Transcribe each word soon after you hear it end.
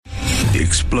the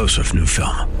explosive new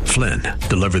film, Flynn,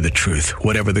 Deliver the Truth,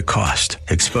 Whatever the Cost,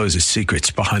 exposes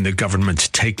secrets behind the government's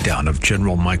takedown of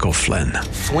General Michael Flynn.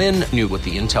 Flynn knew what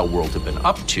the intel world had been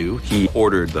up to. He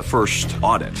ordered the first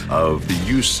audit of the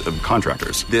use of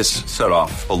contractors. This set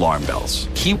off alarm bells.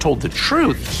 He told the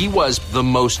truth. He was the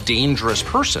most dangerous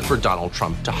person for Donald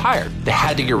Trump to hire. They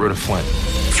had to get rid of Flynn.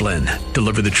 Flynn,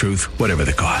 Deliver the Truth, Whatever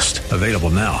the Cost. Available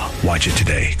now. Watch it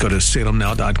today. Go to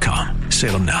salemnow.com.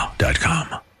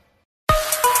 salemnow.com.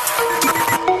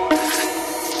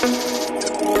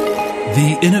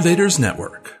 The Innovators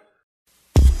Network.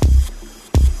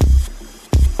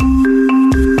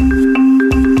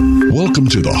 Welcome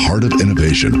to the Heart of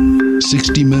Innovation.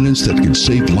 60 minutes that can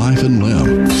save life and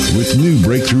limb with new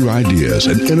breakthrough ideas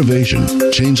and innovation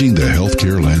changing the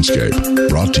healthcare landscape.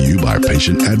 Brought to you by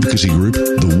patient advocacy group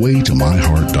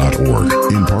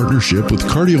thewaytomyheart.org in partnership with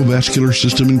Cardiovascular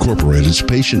System Incorporated's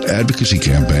patient advocacy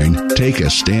campaign, Take a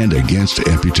Stand Against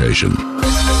Amputation.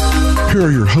 Here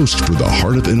are your hosts for the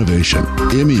Heart of Innovation,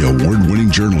 Emmy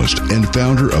Award-winning journalist and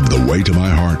founder of The Way to My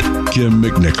Heart, Kim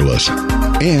McNicholas,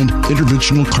 and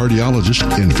interventional cardiologist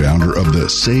and founder of the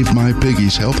Save My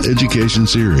Piggies Health Education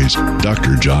Series,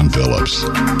 Dr. John Phillips.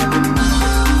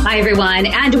 Hi, everyone,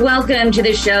 and welcome to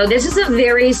the show. This is a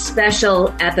very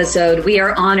special episode. We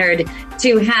are honored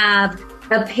to have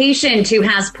a patient who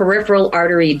has peripheral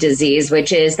artery disease,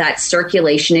 which is that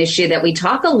circulation issue that we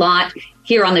talk a lot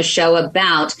here on the show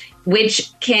about,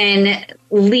 which can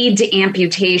lead to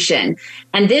amputation.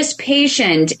 And this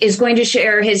patient is going to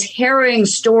share his harrowing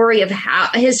story of how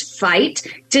his fight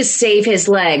to save his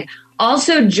leg.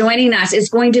 Also joining us is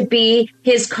going to be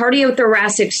his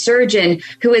cardiothoracic surgeon,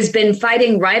 who has been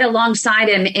fighting right alongside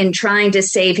him in trying to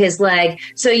save his leg.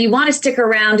 So you want to stick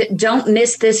around. Don't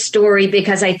miss this story,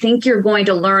 because I think you're going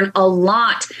to learn a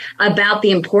lot about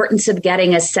the importance of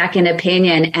getting a second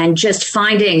opinion and just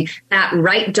finding that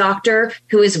right doctor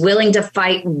who is willing to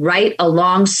fight right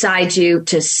alongside you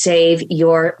to save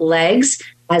your legs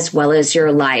as well as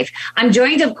your life. I'm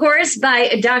joined, of course,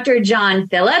 by Dr. John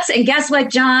Phillips. And guess what,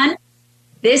 John?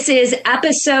 This is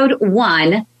episode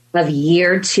 1 of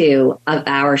year 2 of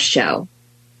our show.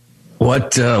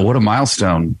 What a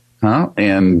milestone, huh?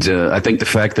 And I think the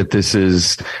fact that this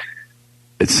is,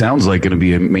 it sounds like going to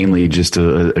be mainly just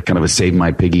a kind of a Save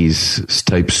My Piggies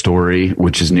type story,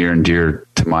 which is near and dear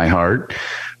to my heart.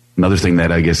 Another thing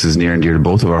that I guess is near and dear to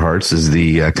both of our hearts is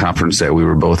the conference that we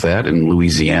were both at in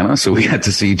Louisiana. So we had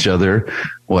to see each other,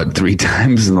 3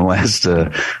 times in the last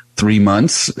 3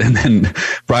 months. And then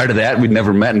prior to that, we'd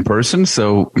never met in person.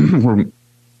 So we're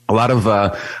a lot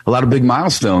of big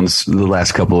milestones the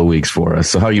last couple of weeks for us.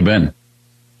 So how you been?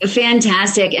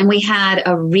 Fantastic. And we had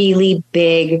a really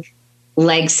big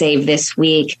leg save this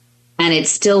week, and it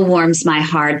still warms my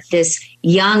heart. This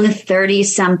young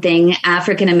 30-something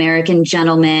African-American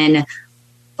gentleman,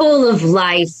 full of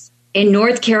life, in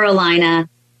North Carolina,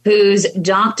 whose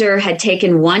doctor had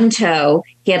taken one toe.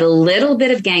 He had a little bit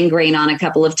of gangrene on a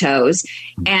couple of toes.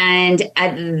 And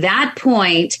at that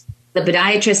point, the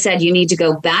podiatrist said, you need to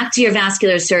go back to your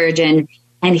vascular surgeon.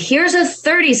 And here's a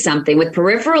 30-something with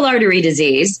peripheral artery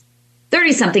disease,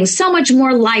 30-something, so much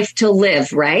more life to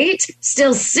live, right?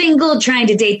 Still single, trying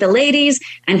to date the ladies.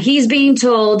 And he's being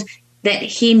told that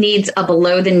he needs a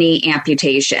below-the-knee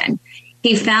amputation.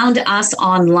 He found us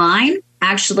online.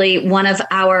 Actually, one of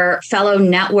our fellow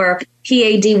network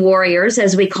PAD warriors,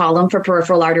 as we call them, for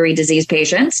peripheral artery disease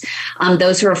patients,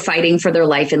 those who are fighting for their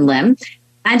life and limb,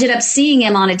 ended up seeing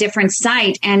him on a different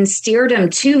site and steered him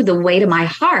to The Way to My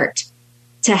Heart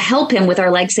to help him with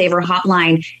our Leg Saver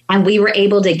hotline. And we were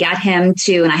able to get him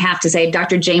to, and I have to say,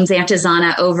 Dr. James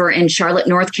Antizana over in Charlotte,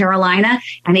 North Carolina.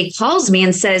 And he calls me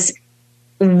and says,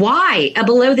 why a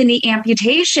below-the-knee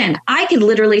amputation? I could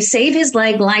literally save his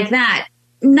leg like that.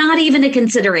 Not even a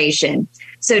consideration.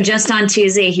 So just on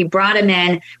Tuesday, he brought him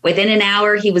in. Within an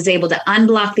hour, he was able to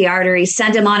unblock the artery,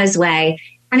 send him on his way.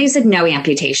 And he said, no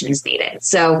amputation is needed.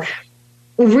 So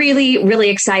really, really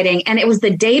exciting. And it was the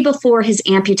day before his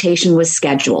amputation was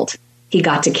scheduled. He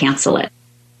got to cancel it.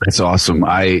 That's awesome.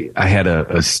 I had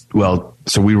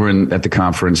so we were at the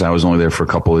conference. I was only there for a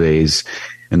couple of days.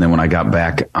 And then when I got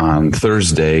back on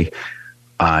Thursday,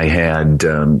 I had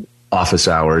office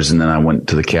hours, and then I went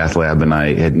to the cath lab, and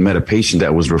I had met a patient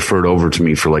that was referred over to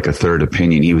me for like a third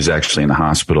opinion. He was actually in the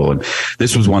hospital, and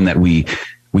this was one that we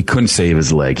couldn't save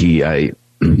his leg. They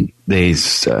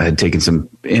had taken some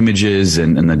images,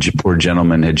 and the poor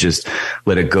gentleman had just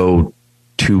let it go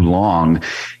too long.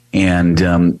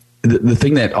 And the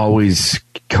thing that always,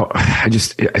 I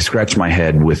scratch my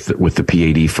head with the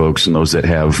PAD folks and those that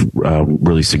have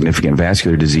really significant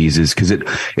vascular diseases, because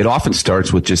it often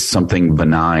starts with just something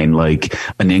benign like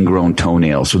an ingrown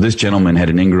toenail. So this gentleman had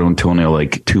an ingrown toenail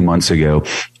like 2 months ago,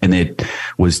 and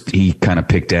he kind of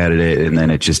picked at it, and then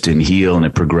it just didn't heal, and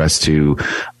it progressed to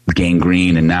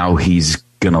gangrene, and now he's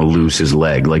going to lose his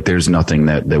leg. Like, there's nothing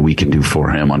that we can do for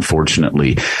him,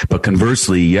 unfortunately. But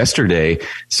conversely, yesterday,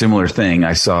 similar thing.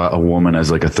 I saw a woman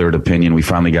as like a third opinion. We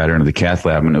finally got her into the cath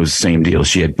lab, and it was the same deal.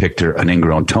 She had picked an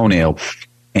ingrown toenail,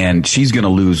 and she's going to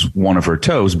lose one of her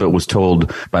toes, but was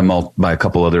told by a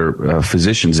couple other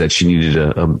physicians that she needed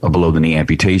a below the knee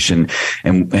amputation.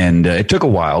 And it took a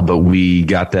while, but we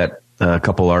got that. A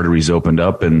couple arteries opened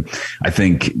up, and I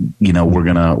think, we're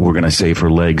gonna save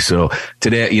her leg. So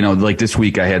today, like this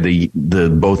week, I had the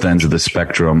both ends of the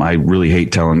spectrum. I really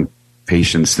hate telling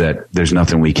patients that there's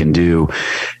nothing we can do,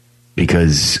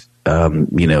 because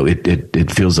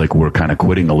it feels like we're kind of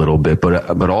quitting a little bit.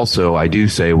 But also, I do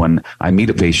say, when I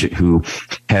meet a patient who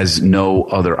has no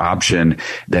other option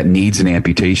that needs an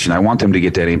amputation, I want them to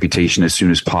get that amputation as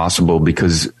soon as possible,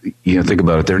 because, think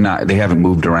about it. They haven't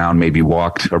moved around, maybe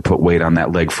walked or put weight on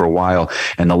that leg for a while.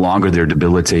 And the longer they're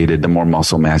debilitated, the more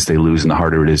muscle mass they lose, and the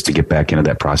harder it is to get back into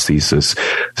that prosthesis.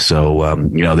 So, I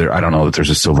don't know that there's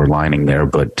a silver lining there,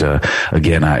 but,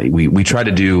 again, we try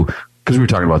to do, because we were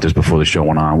talking about this before the show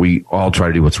went on, we all try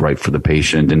to do what's right for the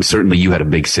patient. And certainly you had a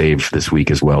big save this week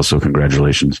as well. So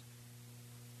congratulations.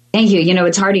 Thank you.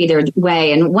 It's hard either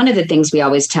way. And one of the things we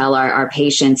always tell our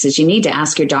patients is you need to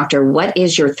ask your doctor, what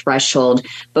is your threshold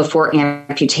before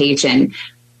amputation?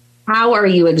 How are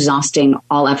you exhausting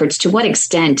all efforts? To what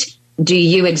extent do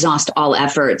you exhaust all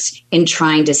efforts in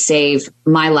trying to save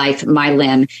my life, my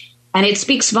limb? And it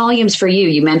speaks volumes for you.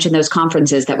 You mentioned those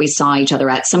conferences that we saw each other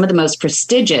at, some of the most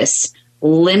prestigious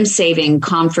limb-saving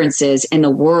conferences in the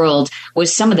world, with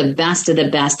some of the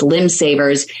best limb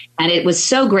savers. And it was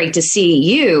so great to see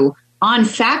you on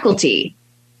faculty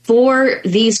for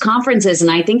these conferences.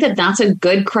 And I think that that's a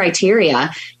good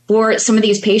criteria for some of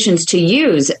these patients to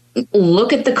use.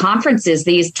 Look at the conferences.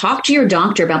 Talk to your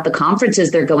doctor about the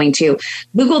conferences they're going to.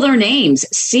 Google their names.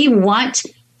 See what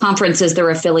conferences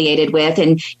they're affiliated with,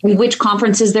 and in which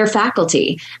conferences they're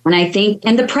faculty. And I think,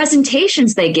 and the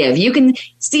presentations they give, you can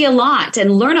see a lot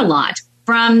and learn a lot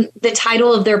from the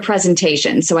title of their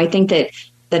presentation. So I think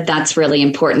that's really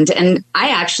important. And I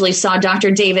actually saw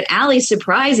Dr. David Alley,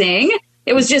 surprising.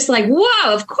 It was just like,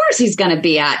 whoa, of course he's going to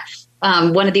be at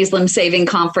one of these limb-saving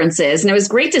conferences. And it was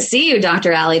great to see you,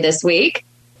 Dr. Alley, this week.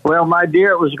 Well, my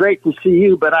dear, it was great to see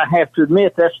you, but I have to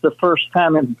admit that's the first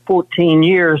time in 14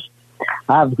 years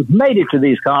I've made it to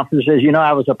these conferences.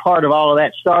 I was a part of all of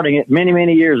that starting it many,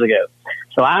 many years ago.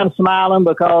 So I'm smiling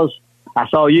because I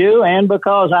saw you, and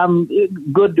because I'm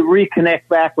good to reconnect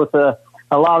back with a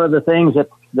lot of the things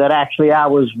that actually I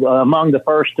was among the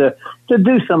first to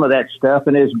do some of that stuff.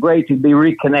 And it's great to be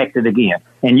reconnected again.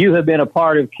 And you have been a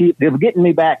part of getting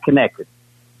me back connected.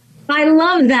 I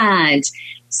love that.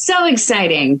 So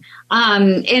exciting.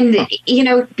 It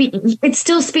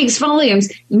still speaks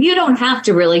volumes. You don't have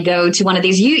to really go to one of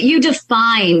these. You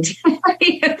defined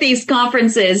these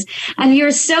conferences, and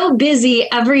you're so busy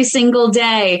every single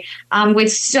day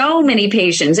with so many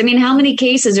patients. I mean, how many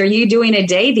cases are you doing a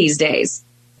day these days?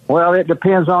 Well, it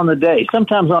depends on the day.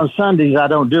 Sometimes on Sundays, I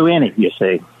don't do any, you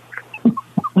see.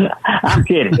 I'm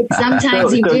kidding. But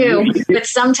sometimes you do. But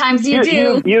sometimes you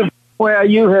do. Well,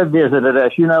 you have visited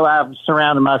us. I've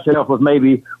surrounded myself with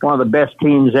maybe one of the best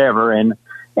teams ever. And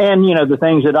the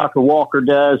things that Dr. Walker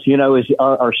does,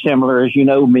 are similar. As you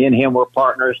know, me and him were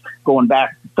partners going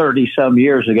back 30-some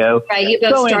years ago. Right, you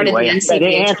both started the NCPH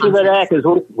the answer to that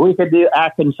is I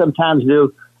can sometimes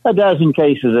do a dozen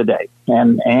cases a day.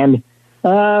 And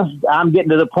I'm getting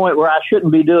to the point where I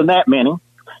shouldn't be doing that many.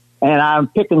 And I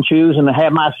pick and choose and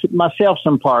have myself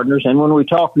some partners. And when we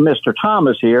talk to Mr.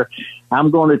 Thomas here,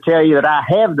 I'm going to tell you that I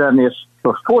have done this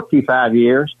for 45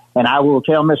 years. And I will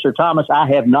tell Mr. Thomas, I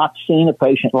have not seen a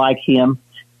patient like him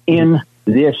in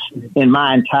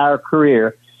my entire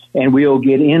career. And we'll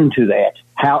get into that,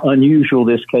 how unusual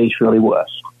this case really was.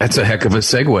 That's a heck of a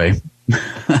segue.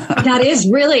 That is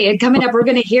really coming up. We're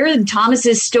going to hear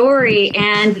Thomas's story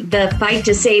and the fight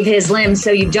to save his limb.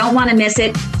 So you don't want to miss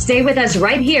it. Stay with us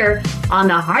right here on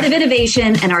the Heart of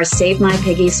Innovation and our Save My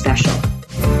Piggy special.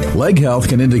 Leg health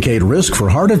can indicate risk for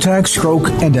heart attack, stroke,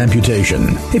 and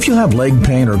amputation. If you have leg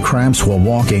pain or cramps while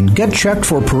walking, get checked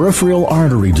for peripheral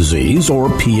artery disease, or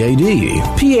PAD.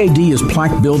 PAD is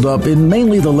plaque buildup in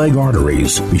mainly the leg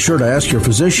arteries. Be sure to ask your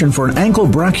physician for an ankle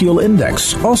brachial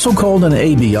index, also called an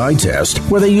ABI test,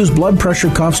 where they use blood pressure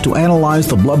cuffs to analyze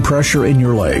the blood pressure in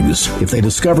your legs. If they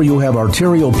discover you have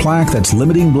arterial plaque that's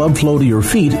limiting blood flow to your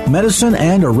feet, medicine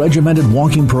and a regimented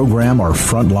walking program are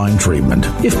frontline treatment.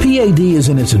 If PAD is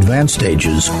in its advanced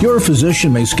stages, your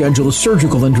physician may schedule a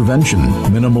surgical intervention.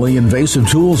 Minimally invasive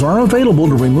tools are available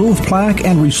to remove plaque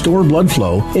and restore blood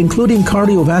flow, including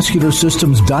Cardiovascular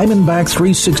System's Diamondback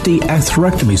 360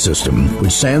 atherectomy system,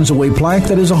 which sands away plaque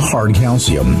that is a hard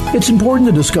calcium. It's important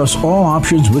to discuss all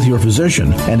options with your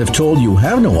physician, and if told you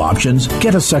have no options,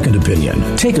 get a second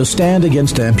opinion. Take a stand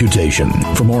against amputation.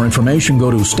 For more information,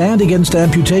 go to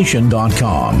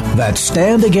standagainsamputation.com. That's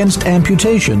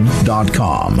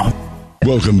standagainsamputation.com.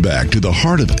 Welcome back to the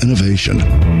Heart of Innovation.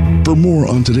 For more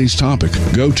on today's topic,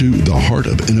 go to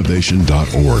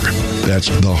theheartofinnovation.org. That's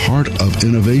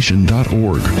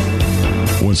theheartofinnovation.org.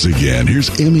 Once again,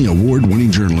 here's Emmy Award-winning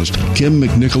journalist Kim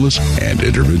McNicholas and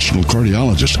interventional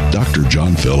cardiologist Dr.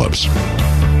 John Phillips.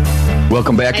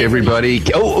 Welcome back, everybody.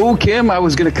 Oh, Kim, I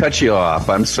was going to cut you off.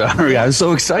 I'm sorry. I was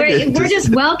so excited. We're just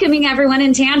welcoming everyone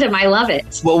in tandem. I love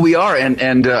it. Well, we are.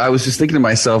 And I was just thinking to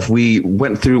myself, we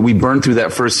burned through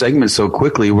that first segment so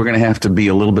quickly. We're going to have to be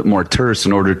a little bit more terse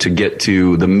in order to get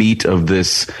to the meat of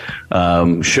this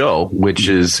show, which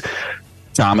is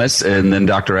Thomas and then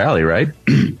Dr. Allie, right?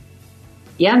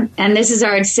 Yeah. And this is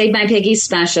our Save My Piggies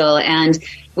special. And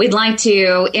we'd like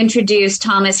to introduce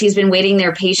Thomas. He's been waiting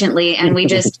there patiently, and we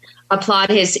just applaud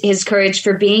his courage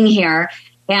for being here.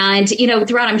 And,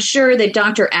 throughout, I'm sure that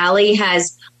Dr. Allie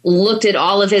has looked at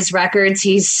all of his records.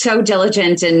 He's so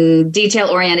diligent and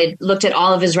detail-oriented, looked at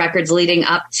all of his records leading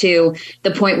up to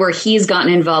the point where he's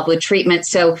gotten involved with treatment.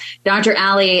 So, Dr.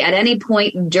 Allie, at any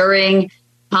point during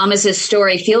Thomas's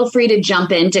story, feel free to jump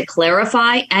in to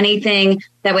clarify anything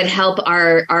that would help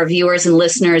our viewers and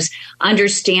listeners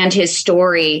understand his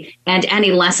story and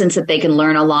any lessons that they can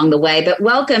learn along the way. But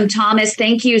welcome, Thomas.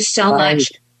 Thank you so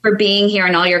much for being here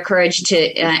and all your courage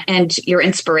and your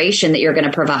inspiration that you're going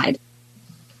to provide.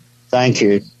 Thank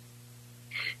you.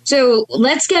 So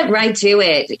let's get right to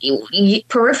it.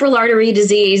 Peripheral artery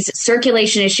disease,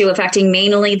 circulation issue affecting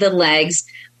mainly the legs.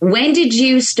 When did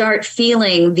you start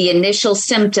feeling the initial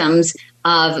symptoms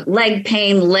of leg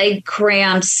pain, leg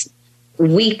cramps,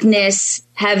 weakness,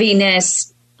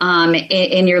 heaviness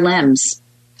in your limbs?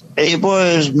 It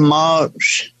was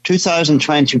March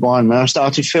 2021 when I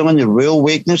started feeling the real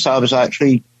weakness. I was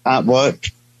actually at work.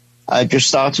 I just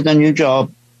started a new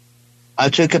job. I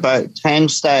took about 10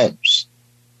 steps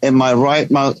in my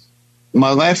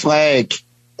left leg.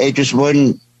 It just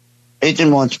wouldn't. It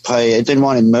didn't want to play. It didn't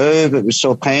want to move. It was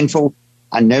so painful.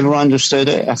 I never understood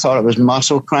it. I thought it was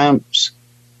muscle cramps.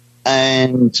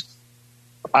 And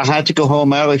I had to go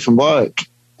home early from work.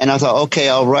 And I thought, okay,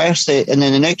 I'll rest it. And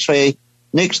then the next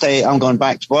day, I'm going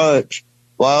back to work.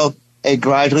 Well, it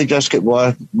gradually just got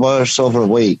worse over a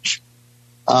week.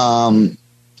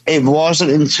 It wasn't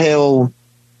until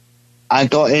I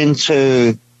got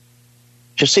to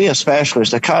see a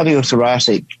specialist, a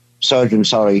cardiothoracic surgeon,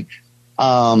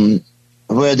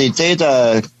 where they did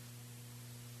I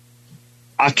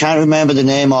can't remember the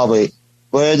name of it,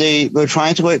 where they were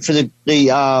trying to look for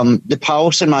the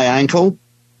pulse in my ankle.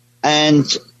 And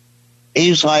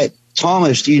he was like,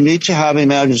 Thomas, you need to have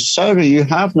emergency surgery. You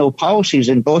have no pulses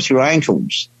in both your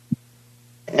ankles.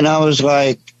 And I was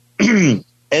like, isn't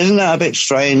that a bit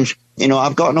strange?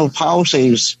 I've got no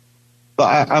pulses,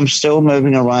 but I'm still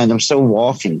moving around. I'm still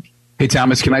walking. Hey,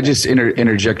 Thomas, can I just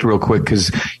interject real quick?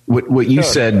 Because what you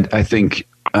said, I think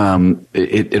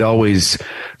it always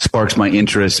sparks my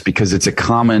interest because it's a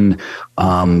common,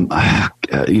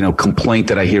 complaint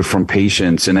that I hear from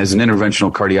patients. And as an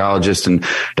interventional cardiologist and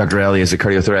Dr. Allie as a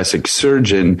cardiothoracic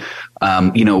surgeon,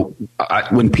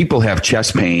 when people have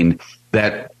chest pain,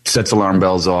 that sets alarm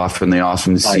bells off and they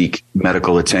often seek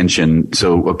medical attention.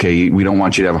 So, okay, we don't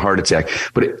want you to have a heart attack.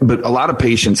 But a lot of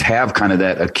patients have kind of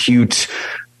that acute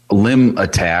limb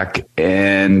attack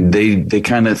and they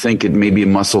kind of think it may be a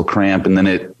muscle cramp, and then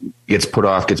it gets put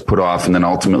off. And then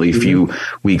ultimately a few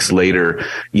weeks later,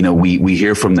 we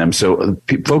hear from them. So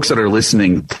folks that are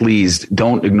listening, please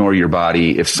don't ignore your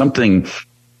body. If something,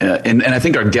 and I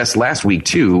think our guest last week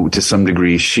too, to some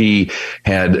degree, she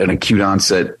had an acute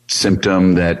onset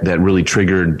symptom that really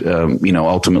triggered,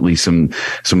 ultimately some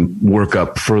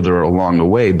workup further along the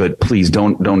way, but please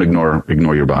don't ignore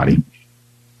your body.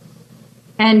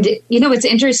 And, what's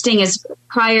interesting is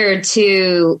prior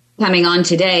to coming on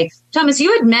today, Thomas,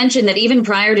 you had mentioned that even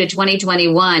prior to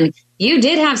 2021, you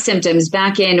did have symptoms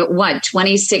back in,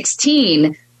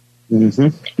 2016? Mm-hmm.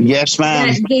 Yes, ma'am.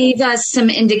 That gave us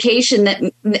some indication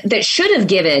that should have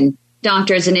given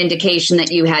doctors an indication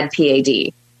that you had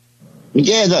PAD.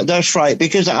 Yeah, that's right.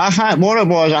 Because I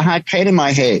had pain in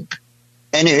my hip.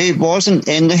 And it wasn't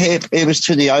in the hip, it was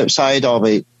to the outside of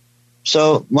it.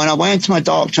 So when I went to my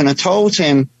doctor and I told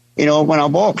him, when I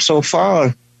walk so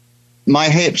far, my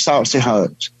hip starts to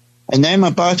hurt. And then my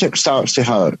buttock starts to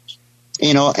hurt.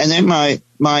 And then my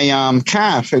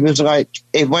calf, it was like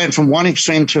it went from one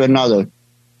extreme to another.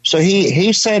 So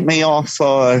he sent me off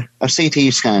for a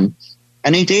CT scan.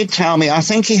 And he did tell me, I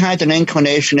think he had an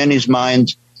inclination in his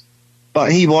mind,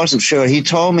 but he wasn't sure. He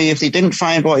told me if he didn't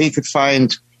find what he could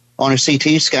find on a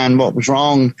CT scan, what was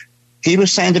wrong, he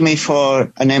was sending me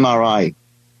for an MRI.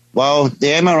 Well, the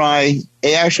MRI,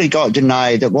 it actually got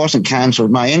denied. It wasn't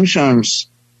cancelled. My insurance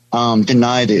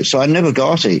denied it, so I never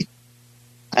got it.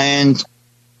 But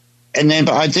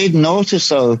I did notice,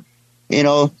 though,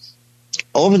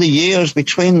 over the years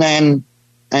between then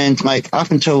and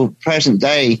up until present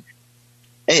day,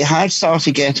 it had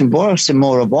started getting worse the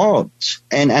more I walked,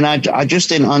 and I just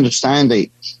didn't understand it.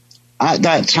 At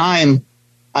that time,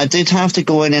 I did have to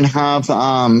go in and have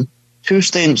 2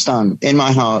 stents done in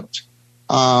my heart.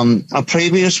 A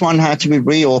previous one had to be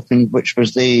reopened, which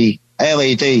was the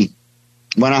LAD. They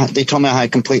told me I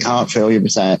had complete heart failure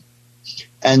with that.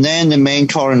 And then the main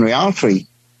coronary artery,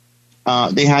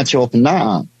 they had to open that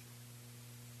up.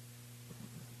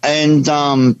 And,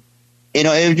 it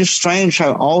was just strange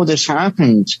how all this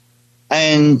happened.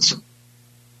 But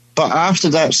after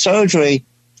that surgery,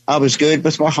 I was good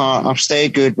with my heart. I've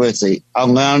stayed good with it. I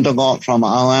learned a lot from it.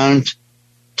 I learned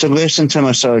to listen to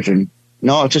my surgeon,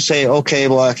 not to say, okay,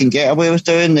 well, I can get away with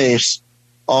doing this.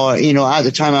 Or, at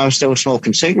the time I was still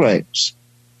smoking cigarettes.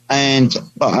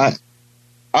 But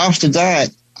after that,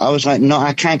 I was like, no,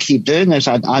 I can't keep doing this.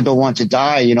 I don't want to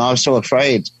die. I was so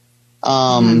afraid.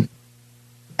 And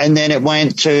then it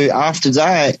went to, after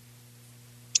that,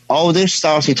 all this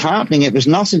started happening. It was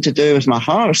nothing to do with my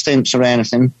heart stents or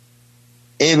anything.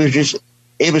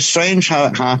 It was strange how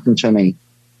it happened to me.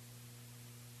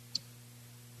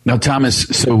 Now, Thomas,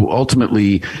 so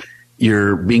ultimately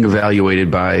you're being evaluated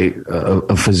by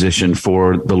a physician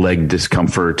for the leg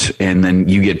discomfort, and then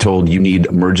you get told you need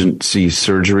emergency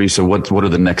surgery. So what are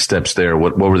the next steps there?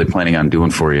 What were they planning on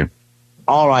doing for you?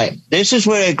 All right. This is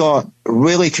where it got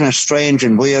really kind of strange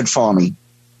and weird for me.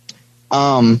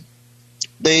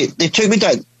 They took me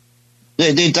down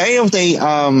the day of the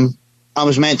I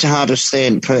was meant to have a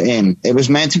stent put in. It was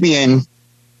meant to be in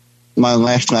my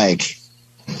left leg.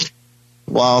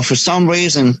 Well, for some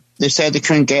reason, they said they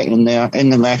couldn't get in there in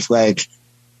the left leg.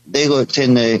 They looked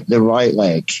in the right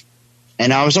leg.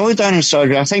 And I was only down in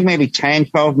surgery, I think maybe 10,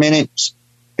 12 minutes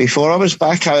before I was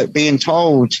back out being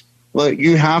told, look,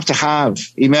 you have to have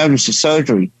emergency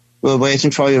surgery. We're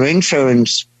waiting for your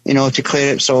insurance, to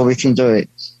clear it so we can do it.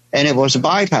 And it was a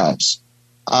bypass.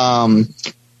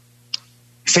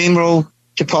 Femoral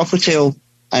to popliteal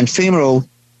and femoral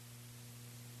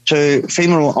to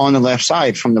femoral on the left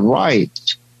side from the right.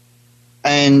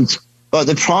 But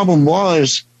the problem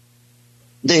was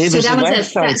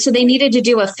so they needed to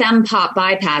do a fem-pop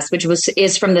bypass, which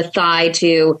is from the thigh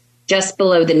to just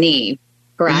below the knee,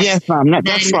 correct? Yes, ma'am.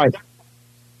 That's right.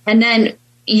 And then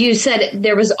you said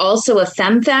there was also a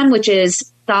fem-fem, which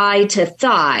is thigh to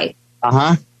thigh.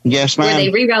 Uh-huh. Yes, ma'am. Where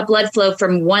they reroute blood flow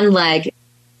from one leg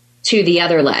to the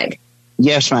other leg.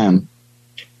 Yes, ma'am.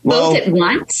 Both at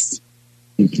once?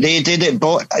 They did it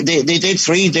both. They did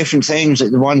 3 different things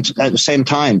at the same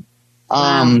time.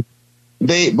 Wow.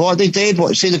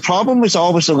 The problem was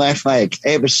always the left leg.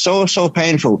 It was so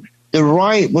painful. The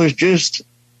right was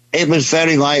it was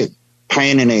very light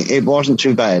pain in it. It wasn't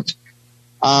too bad.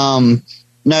 After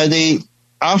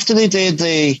they did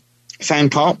the fem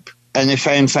pop and the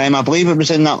fem, I believe it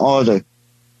was in that order.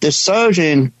 The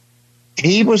surgeon,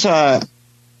 he was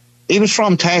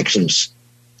from Texas,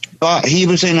 but he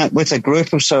was in it with a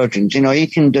group of surgeons. He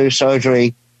can do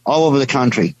surgery all over the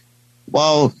country.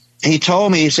 Well, he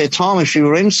told me, he said, Thomas, you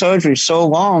were in surgery so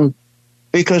long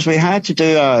because we had to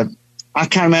do I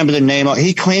can't remember the name.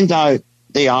 He cleaned out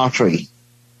the artery.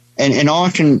 And all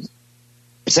I can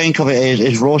think of it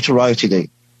is rotor-routed it.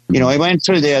 He went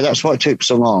through there. That's what took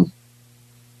so long.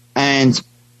 And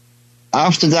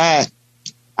after that,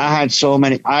 I had a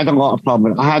lot of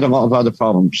problems. I had a lot of other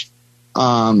problems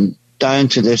down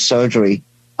to this surgery.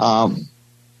 Can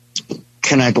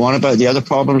I go on about the other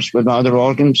problems with my other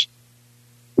organs?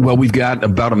 Well, we've got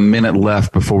about a minute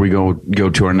left before we go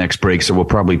to our next break, so we'll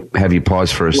probably have you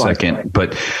pause for a second.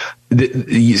 But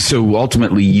so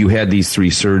ultimately, you had these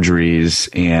 3 surgeries,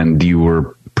 and you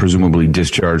were presumably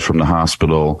discharged from the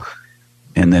hospital.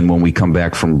 And then when we come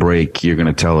back from break, you're going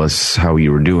to tell us how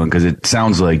you were doing, because it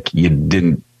sounds like you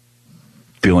didn't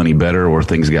feel any better, or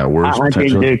things got worse. I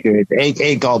didn't do good.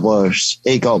 It got worse.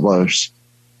 It got worse.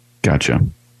 Gotcha.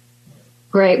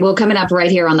 Great. Well, coming up right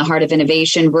here on the Heart of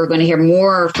Innovation, we're going to hear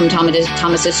more from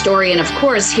Thomas's story, and of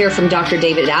course, hear from Dr.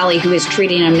 David Alley, who is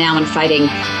treating him now and fighting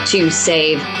to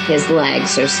save his leg.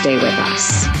 So stay with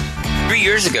us. 3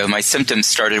 years ago, my symptoms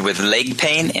started with leg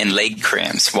pain and leg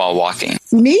cramps while walking.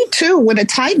 Me too, with a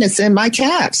tightness in my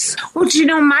calves. Well, do you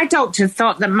know, my doctor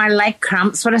thought that my leg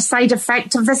cramps were a side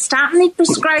effect of the statin he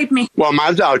prescribed me. Well,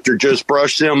 my doctor just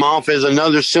brushed them off as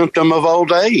another symptom of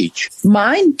old age.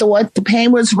 Mine thought the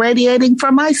pain was radiating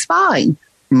from my spine.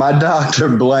 My doctor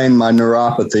blamed my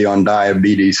neuropathy on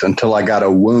diabetes until I got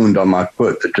a wound on my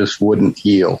foot that just wouldn't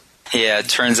heal. Yeah, it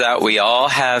turns out we all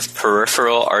have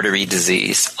peripheral artery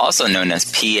disease, also known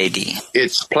as PAD.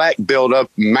 It's plaque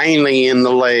buildup mainly in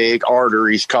the leg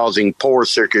arteries causing poor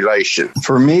circulation.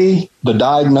 For me, the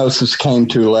diagnosis came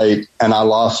too late and I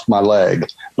lost my leg,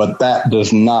 but that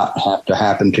does not have to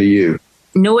happen to you.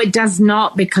 No, it does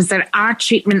not, because there are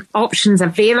treatment options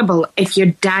available if you're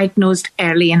diagnosed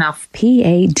early enough.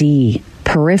 PAD,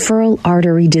 peripheral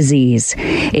artery disease.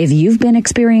 If you've been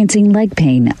experiencing leg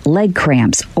pain, leg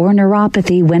cramps, or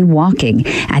neuropathy when walking,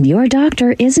 and your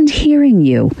doctor isn't hearing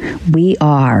you, we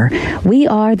are. We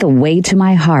are the Way to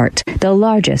My Heart, the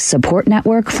largest support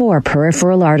network for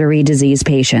peripheral artery disease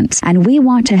patients, and we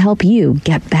want to help you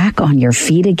get back on your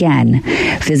feet again.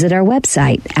 Visit our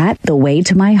website at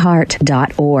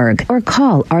thewaytomyheart.org or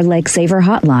call our Leg Saver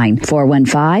hotline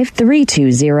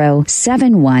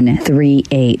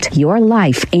 415-320-7138. Your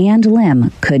life and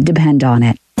limb could depend on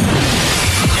it.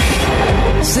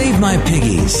 Save My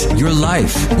Piggies, your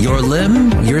life, your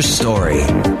limb, your story.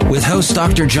 With host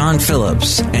Dr. John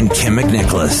Phillips and Kim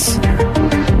McNicholas.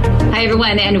 Hi,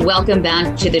 everyone, and welcome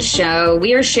back to the show.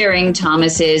 We are sharing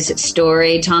Thomas's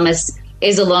story. Thomas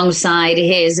is alongside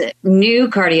his new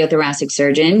cardiothoracic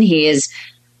surgeon. He is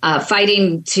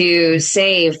fighting to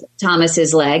save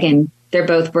Thomas's leg, and they're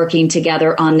both working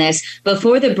together on this.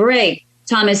 Before the break,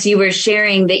 Thomas, you were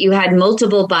sharing that you had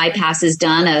multiple bypasses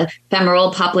done, a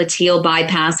femoral popliteal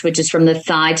bypass, which is from the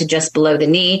thigh to just below the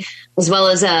knee, as well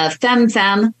as a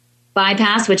fem-fem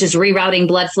bypass, which is rerouting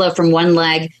blood flow from one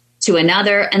leg to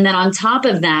another. And then on top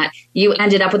of that, you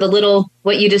ended up with a little,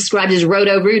 what you described as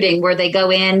roto-rooting, where they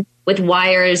go in with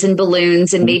wires and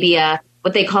balloons and maybe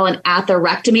what they call an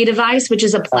atherectomy device, which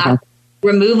is a plaque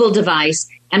removal device,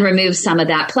 and remove some of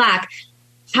that plaque.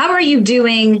 How are you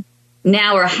doing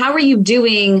now, or how are you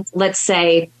doing, let's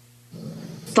say,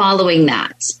 following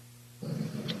that?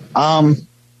 Do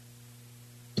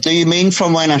you mean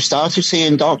from when I started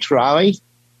seeing Dr. Alley?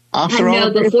 No,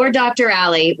 before Dr.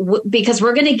 Alley, because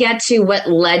we're going to get to what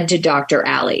led to Dr.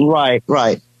 Alley. Right.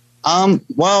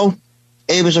 Well,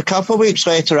 it was a couple of weeks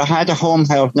later, I had a home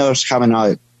health nurse coming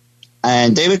out,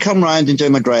 and they would come around and do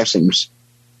my dressings.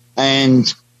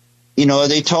 And, you know,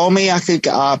 they told me I could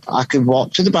get up, I could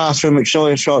walk to the bathroom, which is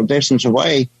only a short distance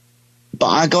away. But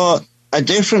I got a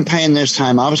different pain this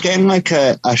time. I was getting like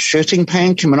a shooting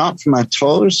pain coming up from my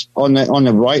toes on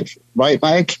the right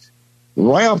leg,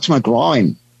 right up to my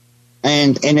groin.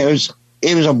 And it was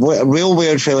a real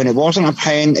weird feeling. It wasn't a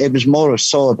pain, it was more a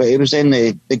sore, but it was in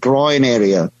the groin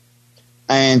area.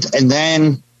 And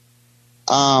then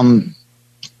 2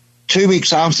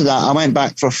 weeks after that, I went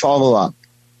back for a follow-up.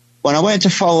 When I went to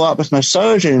follow up with my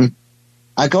surgeon,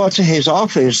 I got to his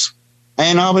office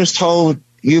and I was told,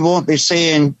 you won't be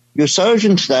seeing your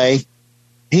surgeon today.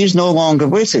 He's no longer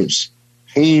with us.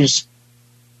 He's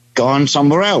gone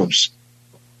somewhere else.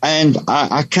 And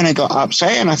I kind of got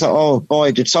upset and I thought, oh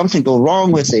boy, did something go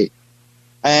wrong with it?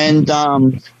 And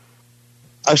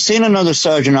I've seen another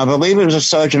surgeon. I believe it was a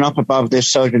surgeon up above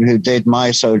this surgeon who did my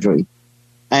surgery.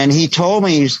 And he told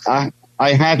me I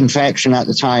had infection at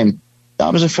the time.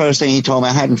 That was the first thing he told me.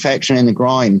 I had infection in the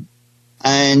groin.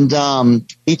 And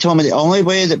he told me the only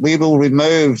way that we will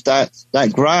remove that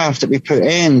graft that we put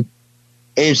in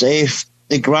is if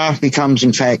the graft becomes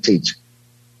infected.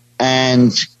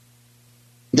 And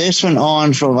this went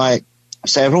on for like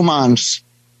several months.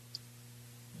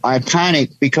 I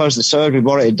panicked because the surgery,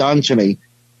 what it had done to me.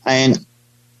 And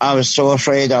I was so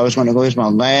afraid I was going to lose my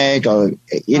leg, or,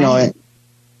 you know,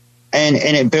 and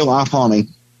it built up on me.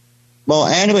 Well,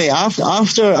 anyway,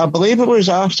 after I believe it was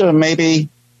after maybe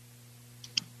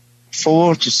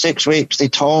 4 to 6 weeks, they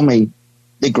told me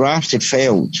the graft had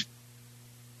failed.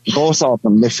 both of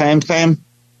them, the FemFem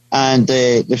and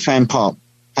the FemPop,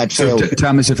 had failed. So,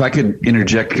 Thomas, if I could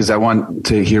interject, because I want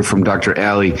to hear from Dr.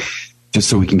 Alley, just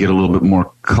so we can get a little bit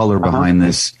more color behind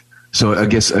this. So I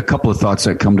guess a couple of thoughts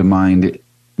that come to mind.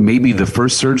 Maybe the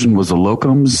first surgeon was a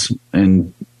locums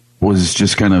and was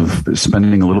just kind of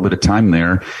spending a little bit of time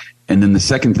there. And then the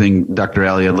second thing, Dr.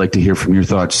 Alley, I'd like to hear from your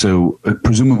thoughts. So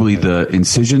presumably the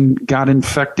incision got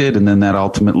infected, and then that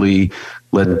ultimately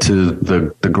led to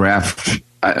the graft.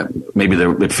 Maybe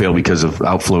it failed because of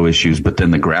outflow issues, but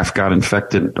then the graft got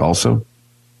infected also?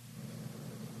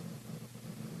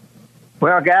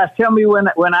 Well, guys, tell me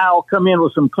when I'll come in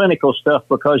with some clinical stuff,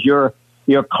 because you're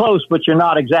close, but you're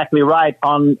not exactly right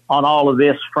on all of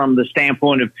this from the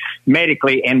standpoint of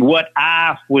medically and what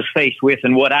I was faced with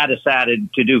and what I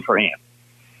decided to do for him.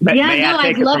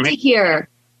 I'd love to hear.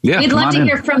 Yeah, we'd love to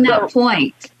hear from that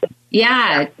point.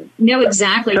 Yeah, no,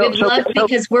 exactly. We'd love,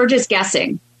 because we're just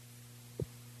guessing.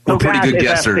 We're pretty good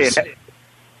guessers.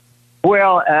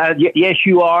 Well, yes,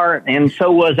 you are, and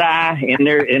so was I,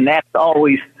 and that's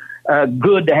always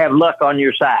good to have luck on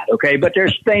your side, okay? But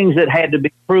there's things that had to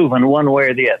be proven one way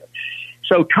or the other.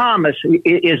 So Thomas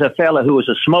is a fellow who was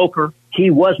a smoker. He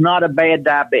was not a bad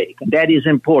diabetic, and that is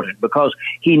important because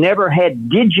he never had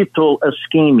digital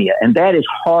ischemia, and that is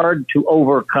hard to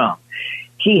overcome.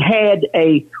 He had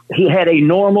a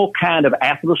normal kind of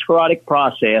atherosclerotic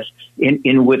process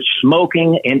in which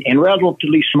smoking in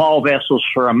relatively small vessels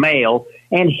for a male,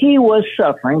 and he was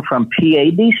suffering from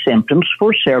PAD symptoms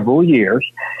for several years.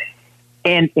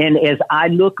 And as I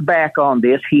look back on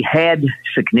this, he had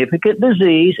significant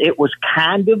disease. It was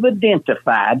kind of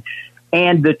identified,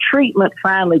 and the treatment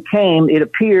finally came, it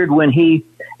appeared, when he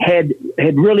had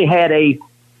really had a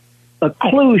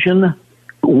occlusion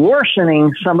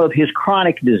worsening some of his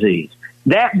chronic disease.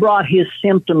 That brought his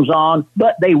symptoms on,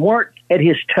 but they weren't at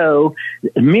his toe.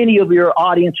 Many of your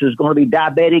audience is going to be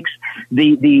diabetics.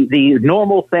 The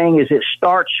normal thing is it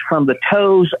starts from the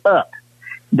toes up.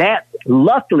 That,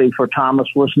 luckily for Thomas,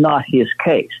 was not his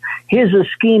case. His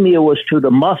ischemia was to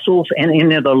the muscles and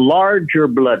into the larger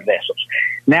blood vessels.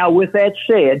 Now, with that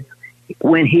said,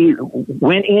 when he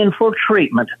went in for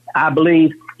treatment, I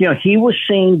believe, he was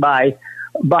seen by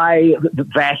the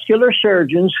vascular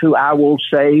surgeons, who I will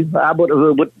say, I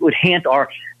would hint are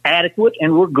adequate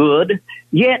and were good,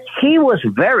 yet he was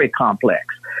very complex.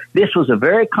 This was a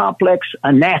very complex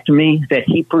anatomy that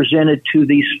he presented to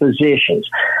these physicians.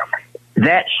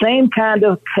 That same kind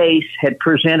of case had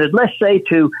presented, let's say,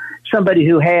 to somebody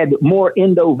who had more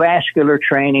endovascular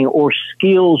training or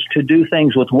skills to do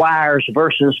things with wires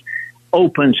versus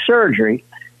open surgery.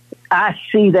 I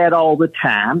see that all the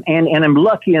time, and I'm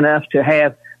lucky enough to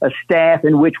have a staff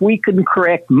in which we can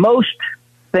correct most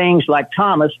things like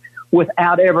Thomas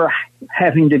without ever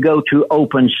having to go to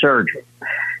open surgery.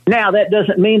 Now, that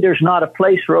doesn't mean there's not a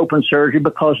place for open surgery,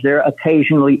 because there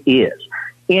occasionally is.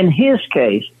 In his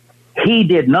case, he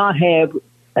did not have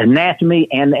anatomy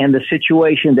and the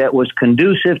situation that was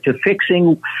conducive to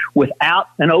fixing without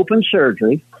an open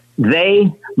surgery.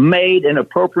 They made an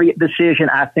appropriate decision,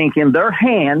 I think, in their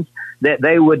hands, that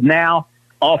they would now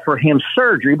offer him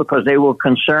surgery because they were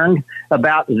concerned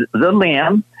about the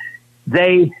limb.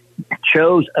 They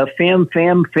chose a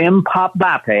FemPop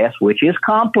bypass, which is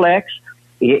complex.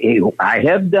 I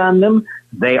have done them.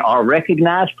 They are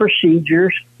recognized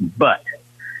procedures, but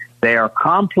they are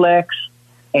complex,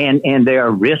 and there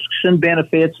are risks and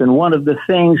benefits. And one of the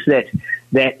things that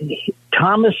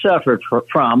Thomas suffered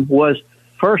from was,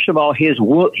 first of all, his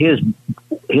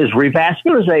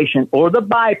revascularization, or the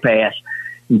bypass,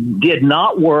 did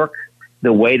not work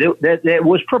the way that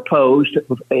was proposed,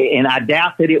 and I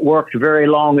doubt that it worked very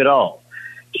long at all.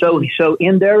 So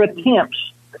in their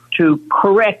attempts to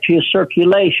correct his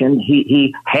circulation,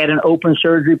 he had an open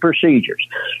surgery procedures.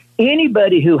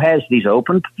 Anybody who has these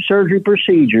open surgery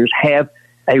procedures have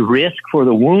a risk for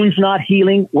the wounds not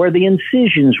healing where the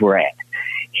incisions were at.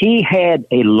 He had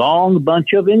a long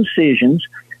bunch of incisions.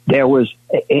 There was,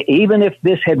 even if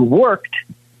this had worked,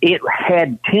 it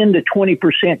had 10 to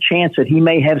 20% chance that he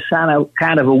may have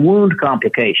kind of a wound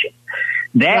complication.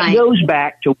 That goes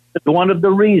back to one of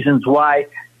the reasons why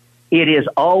it is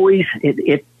always,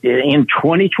 in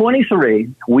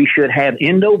 2023, we should have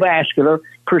endovascular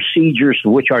procedures,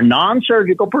 which are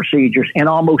non-surgical procedures, in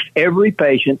almost every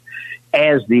patient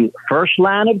as the first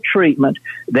line of treatment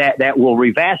that will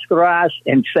revascularize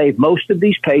and save most of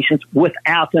these patients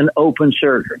without an open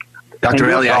surgery.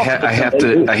 Dr. Alley,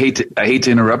 I hate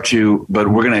to interrupt you, but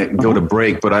we're going to go to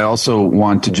break. But I also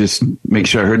want to just make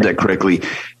sure I heard that correctly.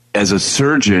 As a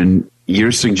surgeon,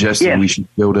 You're suggesting we should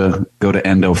go to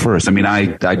endo first. I mean,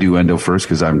 I do endo first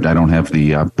because I don't have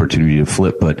the opportunity to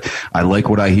flip, but I like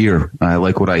what I hear.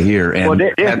 And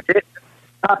it's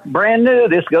not brand new.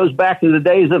 This goes back to the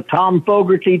days of Tom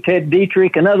Fogarty, Ted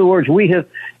Dietrich. In other words,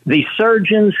 the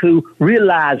surgeons who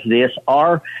realize this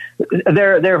are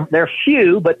they're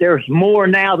few, but there's more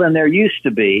now than there used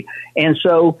to be. And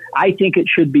so I think it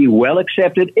should be well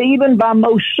accepted, even by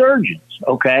most surgeons,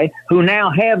 okay, who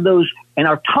now have those and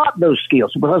are taught those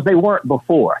skills because they weren't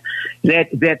before, that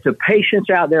the patients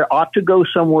out there ought to go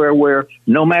somewhere where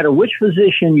no matter which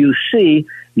physician you see,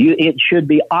 it should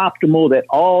be optimal that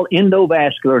all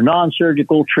endovascular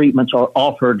non-surgical treatments are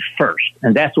offered first.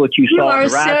 And that's what you saw. You are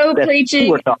so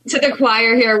preaching to the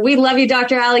choir here. We love you,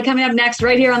 Dr. Alley. Coming up next,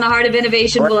 right here on the Heart of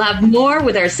Innovation, we'll have more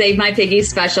with our Save My Piggies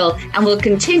special, and we'll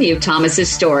continue Thomas's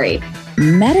story.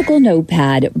 Medical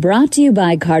Notepad, brought to you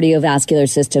by Cardiovascular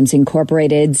Systems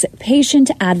Incorporated's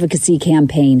Patient Advocacy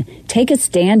Campaign, Take a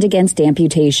Stand Against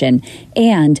Amputation,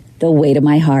 and The Way to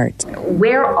My Heart.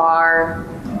 Where are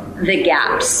the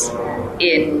gaps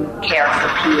in care for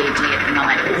PAD at the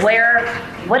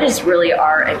moment? What is really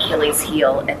our Achilles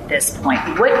heel at this point?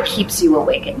 What keeps you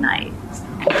awake at night?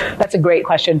 That's a great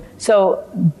question. So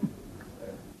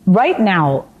right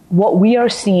now, what we are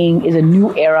seeing is a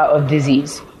new era of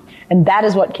disease. And that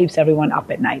is what keeps everyone up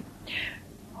at night.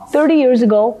 30 years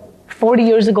ago, 40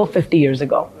 years ago, 50 years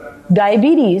ago,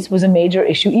 diabetes was a major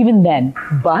issue even then.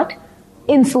 But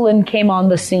insulin came on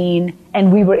the scene,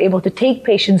 and we were able to take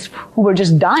patients who were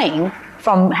just dying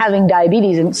from having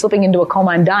diabetes and slipping into a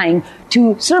coma and dying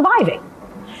to surviving.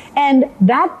 And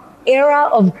that era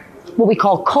of what we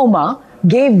call coma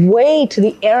gave way to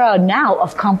the era now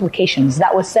of complications.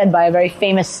 That was said by a very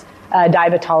famous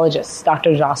diabetologist,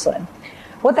 Dr. Jocelyn.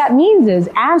 What that means is,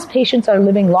 as patients are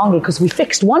living longer, because we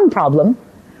fixed one problem,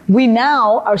 we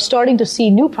now are starting to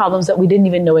see new problems that we didn't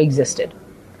even know existed.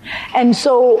 And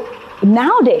so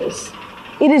nowadays,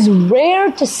 it is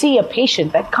rare to see a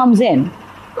patient that comes in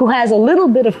who has a little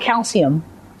bit of calcium,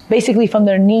 basically from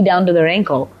their knee down to their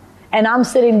ankle, and I'm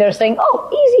sitting there saying,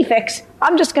 oh, easy fix.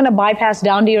 I'm just going to bypass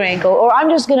down to your ankle, or I'm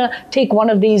just going to take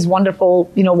one of these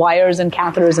wonderful, wires and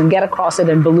catheters and get across it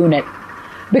and balloon it.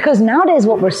 Because nowadays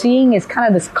what we're seeing is kind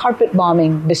of this carpet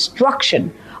bombing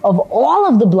destruction of all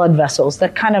of the blood vessels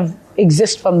that kind of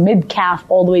exist from mid-calf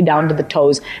all the way down to the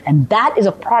toes. And that is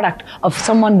a product of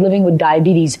someone living with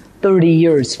diabetes 30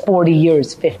 years, 40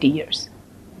 years, 50 years.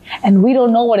 And we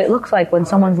don't know what it looks like when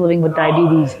someone's living with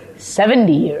diabetes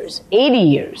 70 years, 80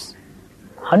 years,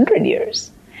 100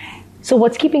 years. So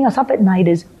what's keeping us up at night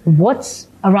is what's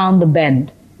around the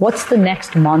bend? What's the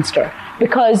next monster?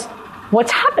 Because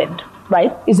what's happened,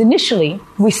 right, is initially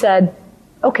we said,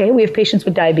 okay, we have patients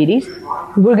with diabetes.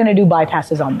 We're going to do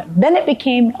bypasses on them. Then it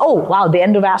became, oh, wow, the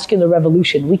endovascular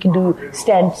revolution. We can do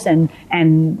stents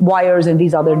and wires and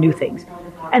these other new things.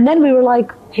 And then we were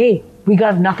like, hey, we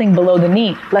got nothing below the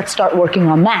knee. Let's start working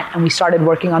on that. And we started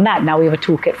working on that. Now we have a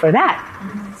toolkit for that.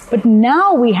 But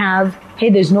now we have, hey,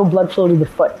 there's no blood flow to the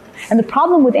foot. And the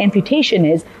problem with amputation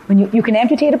is when you can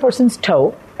amputate a person's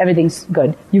toe, everything's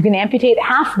good. You can amputate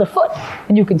half the foot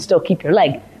and you can still keep your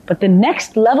leg. But the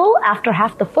next level after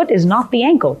half the foot is not the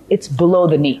ankle. It's below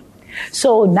the knee.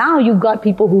 So now you've got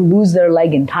people who lose their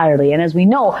leg entirely. And as we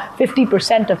know,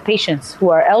 50% of patients who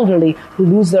are elderly who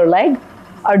lose their leg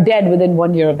are dead within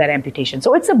 1 year of that amputation.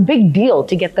 So it's a big deal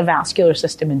to get the vascular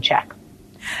system in check.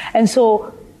 And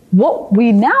so what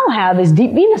we now have is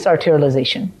deep venous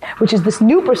arterialization, which is this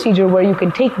new procedure where you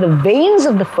can take the veins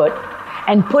of the foot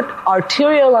and put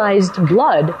arterialized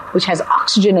blood, which has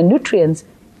oxygen and nutrients,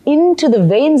 into the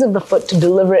veins of the foot to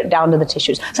deliver it down to the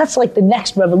tissues. So that's like the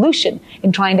next revolution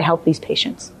in trying to help these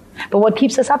patients. But what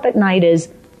keeps us up at night is,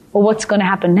 well, what's going to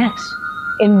happen next?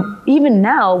 And even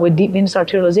now, with deep venous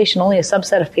arterialization, only a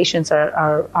subset of patients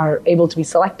are able to be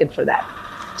selected for that.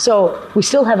 So we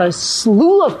still have a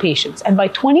slew of patients. And by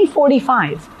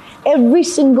 2045, every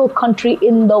single country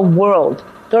in the world,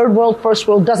 third world, first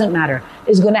world, doesn't matter,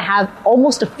 is going to have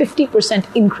almost a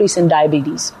 50% increase in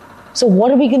diabetes. So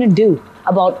what are we going to do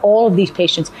about all of these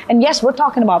patients? And yes, we're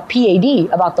talking about PAD,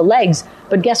 about the legs,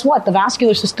 but guess what? The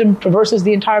vascular system traverses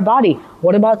the entire body.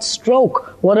 What about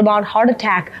stroke? What about heart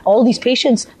attack? All these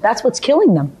patients, that's what's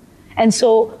killing them. And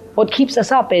so what keeps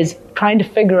us up is trying to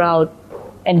figure out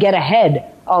and get ahead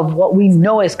of what we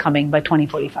know is coming by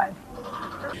 2045.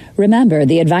 Remember,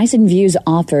 the advice and views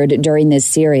offered during this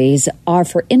series are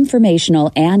for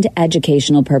informational and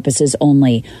educational purposes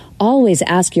only. Always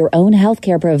ask your own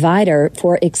healthcare provider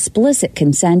for explicit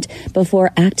consent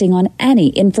before acting on any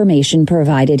information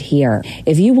provided here.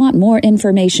 If you want more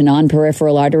information on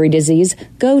peripheral artery disease,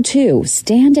 go to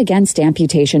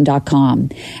standagainsamputation.com.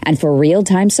 And for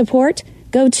real-time support,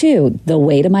 go to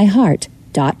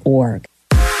thewaytomyheart.org.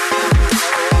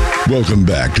 Welcome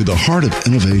back to the Heart of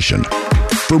Innovation.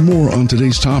 For more on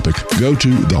today's topic, go to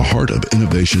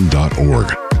theheartofinnovation.org.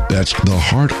 That's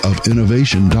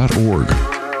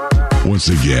theheartofinnovation.org. Once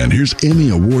again, here's Emmy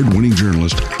Award-winning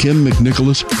journalist Kim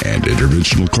McNicholas and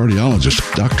interventional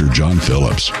cardiologist Dr. John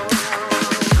Phillips.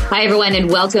 Hi, everyone, and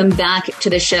welcome back to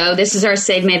the show. This is our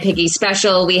Save My Piggy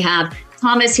special. We have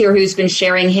Thomas here, who's been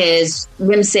sharing his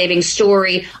limb-saving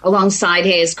story alongside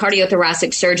his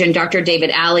cardiothoracic surgeon, Dr. David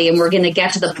Alley. And we're going to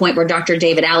get to the point where Dr.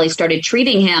 David Alley started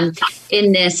treating him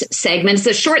in this segment. It's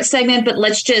a short segment, but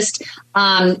let's just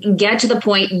get to the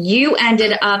point. You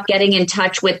ended up getting in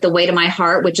touch with The Way to My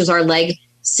Heart, which is our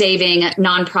leg-saving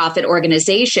nonprofit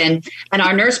organization. And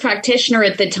our nurse practitioner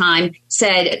at the time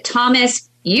said, Thomas,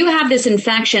 you have this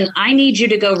infection. I need you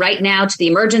to go right now to the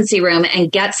emergency room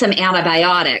and get some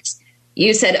antibiotics.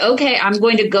 You said, okay, I'm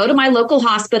going to go to my local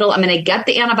hospital. I'm going to get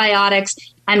the antibiotics.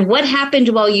 And what happened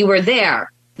while you were there?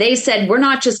 They said, we're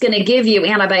not just going to give you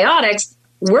antibiotics.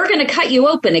 We're going to cut you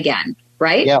open again,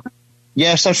 right? Yeah.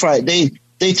 Yes, that's right.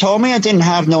 They told me I didn't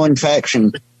have no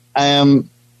infection. But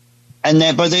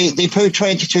they put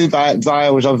 22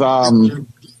 vials of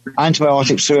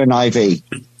antibiotics through an IV.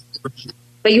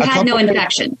 But you had no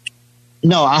infection?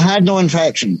 No, I had no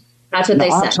infection. That's what they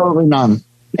said? Absolutely none.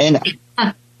 And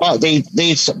but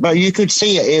you could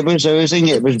see it. It was oozing.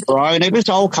 It was brown. It was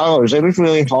all colors. It was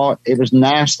really hot. It was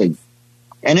nasty.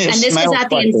 And this was at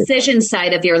the incision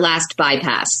site of your last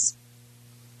bypass.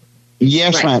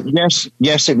 Yes, right. Ma'am.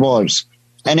 Yes, it was.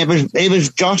 And it was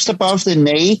just above the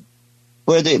knee,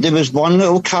 where there was one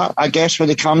little cut, I guess, where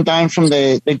they come down from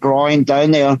the groin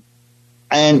down there.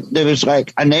 And there was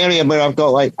like an area where I've got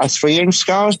like a 3-inch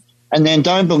scar. And then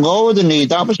down below the knee,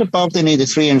 that was above the knee, the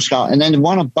 3-inch scar. And then the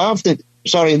one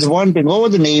below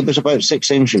the knee was about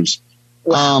 6 inches.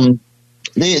 Wow.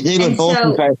 They were both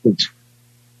infected.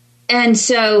 And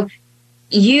so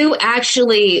you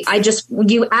actually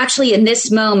in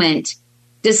this moment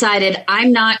decided,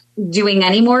 I'm not doing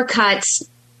any more cuts.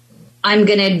 I'm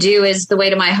going to do as The Way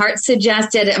to My Heart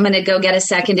suggested. I'm going to go get a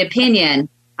second opinion.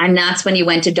 And that's when you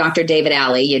went to Dr. David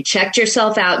Alley. You checked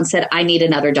yourself out and said, I need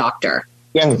another doctor.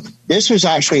 Yeah, this was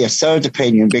actually a third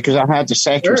opinion because I had the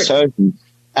second surgeon.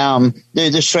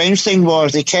 The strange thing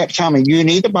was they kept telling me, you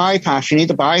need a bypass.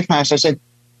 I said,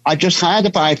 I just had a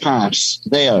bypass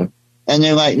there. And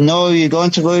they're like, no, you're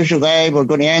going to lose your leg. We're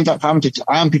going to end up having to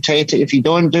amputate it if you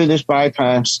don't do this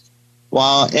bypass.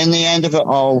 Well, in the end of it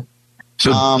all,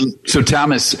 So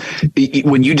Thomas,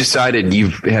 when you decided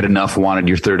you've had enough, wanted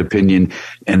your third opinion,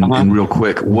 and real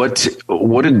quick, what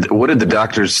did the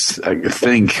doctors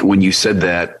think when you said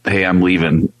that? Hey, I'm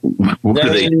leaving.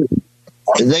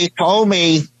 They told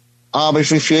me I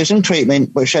was refusing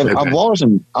treatment, but said I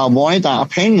wasn't. I wanted that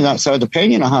opinion, that third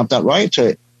opinion. I have that right to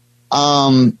it.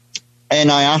 And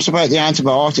I asked about the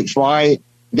antibiotics, why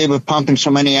they were pumping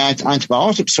so many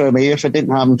antibiotics through me if I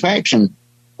didn't have infection.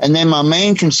 And then my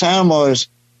main concern was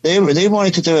they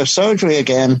wanted to do a surgery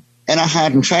again, and I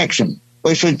had infection,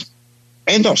 which would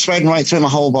end up spreading right through my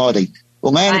whole body.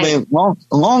 Well, anyway,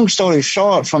 long story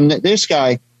short, from this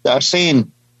guy that I've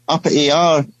seen up at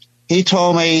ER, he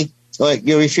told me, like,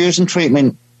 you're refusing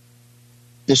treatment.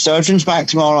 The surgeon's back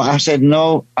tomorrow. I said,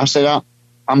 no. I said,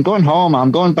 I'm going home. I'm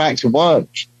going back to work.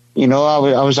 You know,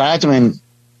 I was adamant.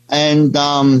 And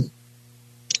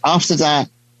after that,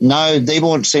 no, they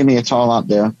won't see me at all up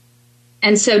there.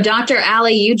 And so, Dr.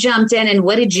 Alley, you jumped in, and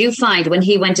what did you find when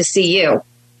he went to see you?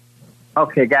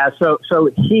 Okay, guys. So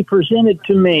he presented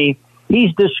to me,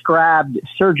 he's described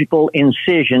surgical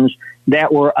incisions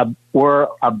that were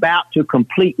about to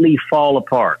completely fall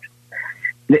apart.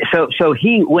 So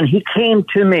when he came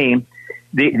to me,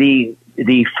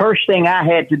 the first thing I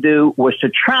had to do was to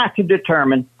try to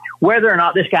determine whether or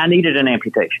not this guy needed an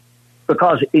amputation.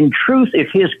 Because in truth, if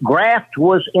his graft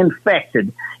was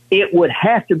infected, it would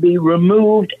have to be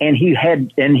removed, and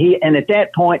at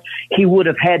that point he would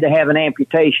have had to have an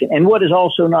amputation. And what is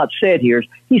also not said here is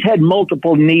he's had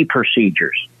multiple knee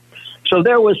procedures. So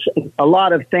there was a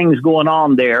lot of things going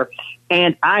on there,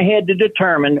 and I had to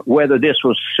determine whether this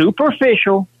was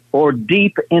superficial or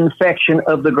deep infection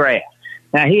of the graft.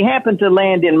 Now, he happened to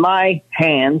land in my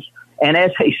hands And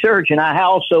as a surgeon, I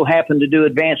also happen to do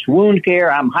advanced wound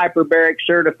care. I'm hyperbaric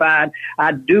certified.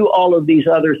 I do all of these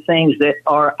other things that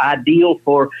are ideal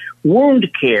for wound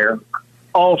care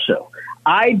also.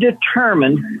 I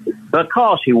determined,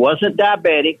 because he wasn't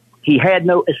diabetic, he had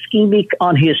no ischemic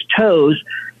on his toes,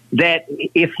 that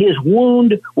if his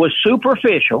wound was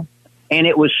superficial and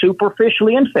it was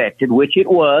superficially infected, which it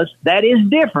was, that is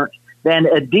different than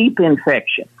a deep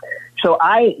infection. So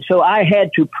I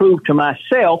had to prove to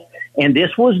myself, and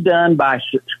this was done by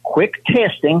quick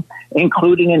testing,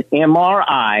 including an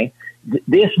MRI.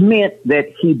 This meant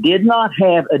that he did not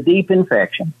have a deep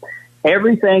infection.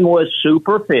 Everything was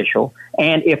superficial,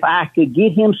 and if I could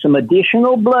get him some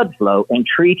additional blood flow and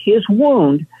treat his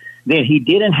wound, then he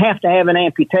didn't have to have an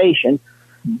amputation,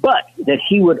 but that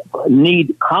he would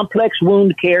need complex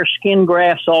wound care, skin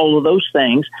grafts, all of those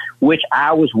things, which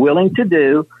I was willing to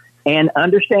do. And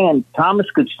understand, Thomas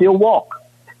could still walk.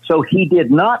 So he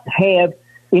did not have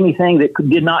anything that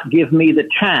did not give me the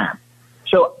time.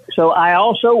 So I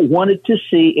also wanted to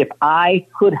see if I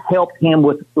could help him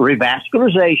with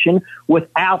revascularization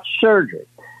without surgery.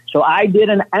 So I did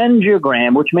an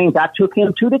angiogram, which means I took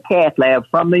him to the cath lab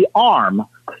from the arm,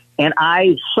 and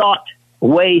I sought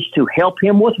ways to help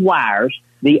him with wires.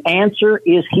 The answer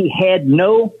is he had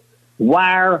no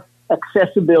wire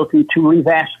accessibility to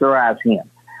revascularize him.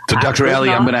 So, Dr. Ali,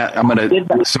 I'm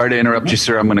gonna. Sorry to interrupt you,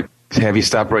 sir. I'm gonna have you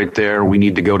stop right there. We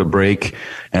need to go to break,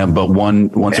 but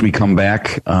once we come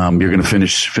back, you're gonna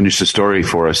finish the story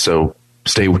for us. So,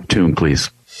 stay tuned,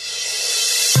 please.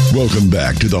 Welcome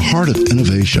back to the Heart of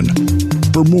Innovation.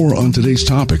 For more on today's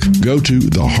topic, go to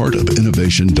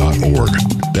theheartofinnovation.org.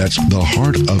 That's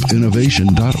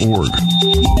theheartofinnovation.org.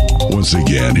 Once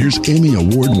again, here's Emmy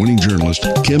Award-winning journalist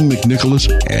Kim McNicholas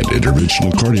and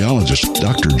interventional cardiologist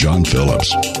Dr. John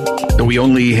Phillips. We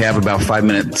only have about 5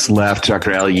 minutes left.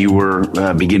 Dr. Ali, you were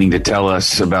beginning to tell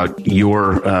us about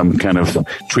your kind of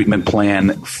treatment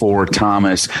plan for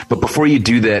Thomas. But before you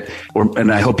do that,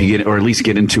 and I hope you get, or at least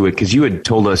get into it, because you had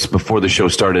told us before the show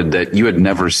started that you had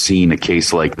never seen a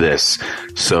case like this.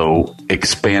 So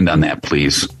expand on that,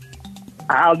 please.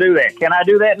 I'll do that. Can I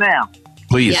do that now?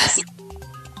 Please. Yes.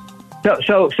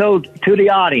 So to the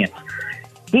audience,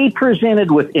 he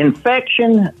presented with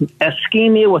infection,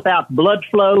 ischemia without blood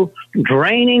flow,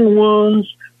 draining wounds,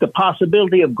 the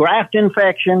possibility of graft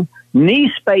infection,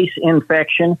 knee space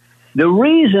infection. The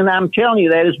reason I'm telling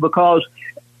you that is because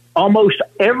almost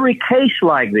every case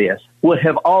like this would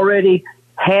have already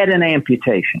had an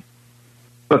amputation.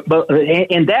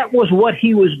 And that was what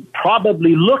he was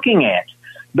probably looking at,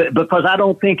 but because I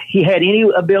don't think he had any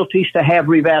abilities to have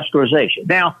revascularization.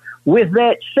 Now, with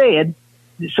that said,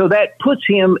 so that puts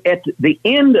him at the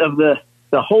end of the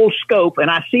whole scope,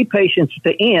 and I see patients at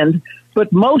the end,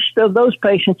 but most of those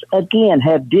patients, again,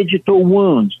 have digital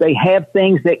wounds. They have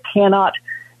things that cannot,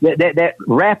 that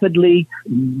rapidly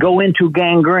go into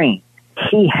gangrene.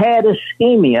 He had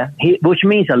ischemia, which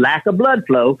means a lack of blood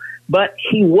flow, but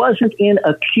he wasn't in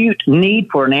acute need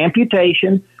for an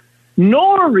amputation,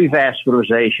 nor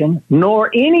revascularization, nor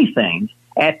anything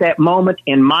at that moment,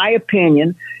 in my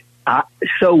opinion.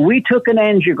 So we took an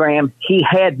angiogram. He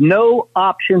had no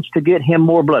options to get him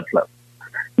more blood flow.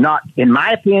 Not, in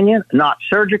my opinion, not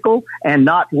surgical and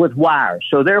not with wires.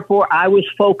 So therefore, I was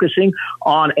focusing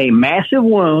on a massive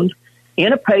wound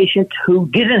in a patient who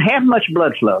didn't have much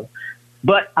blood flow.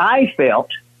 But I felt,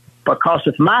 because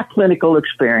of my clinical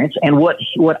experience and what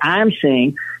I'm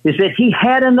seeing, is that he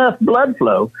had enough blood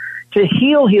flow to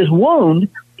heal his wound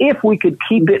if we could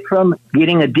keep it from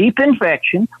getting a deep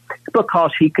infection,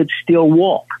 because he could still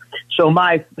walk. So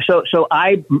I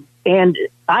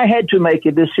had to make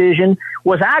a decision.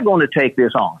 Was I going to take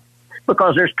this on?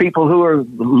 Because there's people who are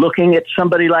looking at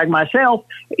somebody like myself.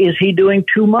 Is he doing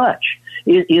too much?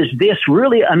 Is this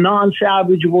really a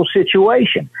non-salvageable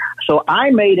situation? So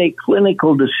I made a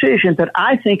clinical decision that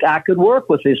I think I could work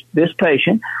with this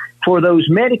patient for those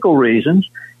medical reasons.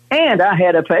 And I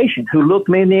had a patient who looked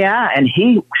me in the eye, and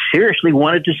he seriously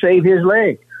wanted to save his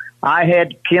leg. I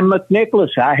had Kim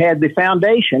McNicholas. I had the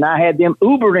foundation. I had them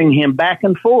Ubering him back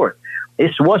and forth.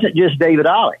 This wasn't just David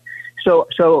Ollie. So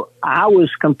I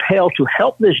was compelled to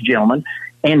help this gentleman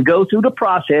and go through the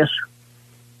process,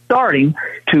 starting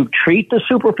to treat the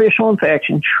superficial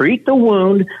infection, treat the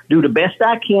wound, do the best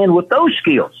I can with those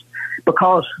skills,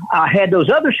 because I had those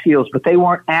other skills, but they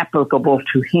weren't applicable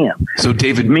to him. So,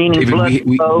 David,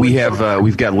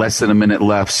 we've got less than a minute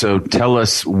left. So, tell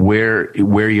us where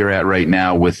you're at right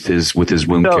now with his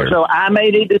wound care. So, I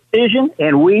made a decision,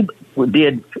 and we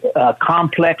did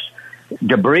complex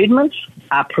debridements.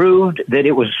 I proved that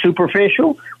it was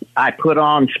superficial. I put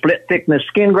on split thickness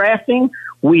skin grafting.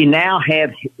 We now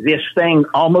have this thing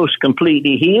almost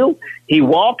completely healed. He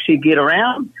walks, he get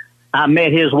around. I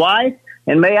met his wife,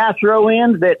 and may I throw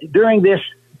in that during this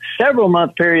several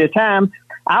month period of time,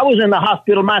 I was in the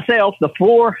hospital myself, the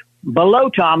floor below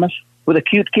Thomas, with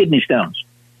acute kidney stones.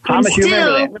 Thomas, you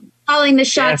remember that? Calling the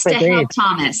shots to help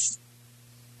Thomas.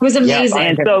 It was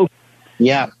amazing.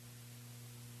 Yeah,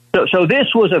 and so this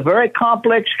was a very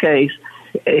complex case.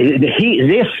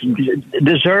 This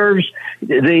deserves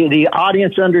the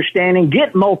audience understanding.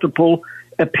 Get multiple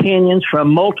opinions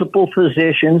from multiple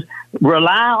physicians.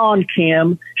 Rely on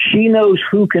Kim. She knows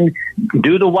who can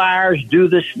do the wires, do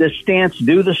the stents,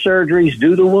 do the surgeries,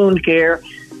 do the wound care.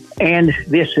 And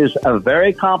this is a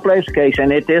very complex case.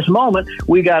 And at this moment,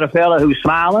 we got a fellow who's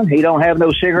smiling. He don't have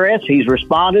no cigarettes. He's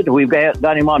responded. We've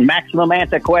got him on maximum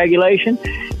anticoagulation.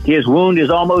 His wound is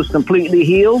almost completely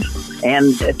healed.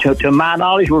 And to my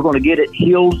knowledge, we're going to get it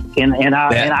healed. And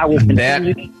I will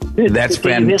continue. That's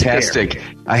fantastic.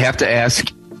 I have to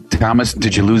ask, Thomas,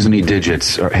 did you lose any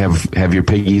digits, or have your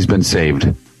piggies been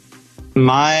saved?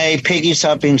 My piggies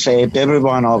have been saved, every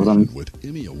one of them.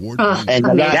 And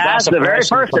guys, the very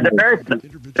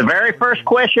first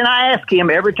question I ask him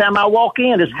every time I walk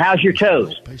in is, "How's your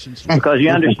toes?" Because you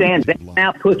understand that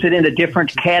now puts it in a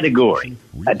different category.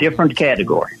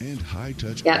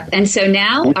 Yeah, and so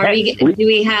now do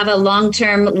we have a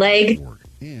long-term leg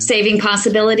saving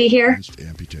possibility here?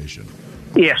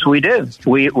 Yes, we do.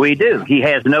 We do. He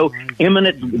has no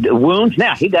imminent wounds.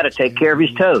 Now, he got to take care of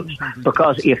his toes,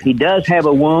 because if he does have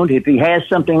a wound, if he has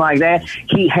something like that,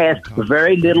 he has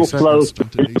very little flow,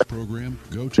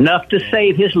 enough to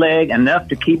save his leg, enough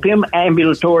to keep him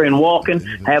ambulatory and walking,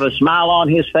 have a smile on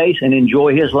his face, and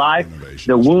enjoy his life.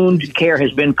 The wound care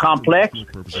has been complex.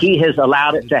 He has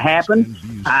allowed it to happen.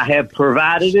 I have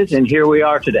provided it, and here we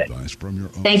are today.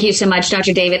 Thank you so much,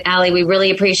 Dr. David Alley. We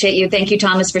really appreciate you. Thank you,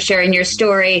 Thomas, for sharing your story.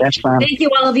 Thank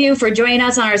you, all of you, for joining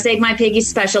us on our Save My Piggies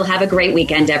special. Have a great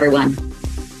weekend, everyone.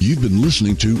 You've been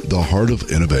listening to The Heart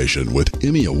of Innovation with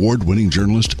Emmy Award-winning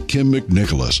journalist Kim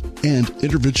McNicholas and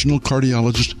interventional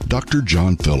cardiologist Dr.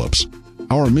 John Phillips.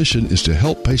 Our mission is to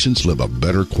help patients live a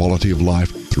better quality of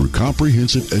life through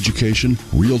comprehensive education,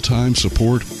 real-time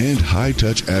support, and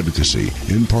high-touch advocacy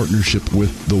in partnership with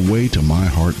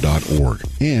thewaytomyheart.org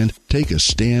and Take a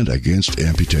Stand Against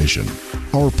Amputation.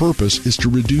 Our purpose is to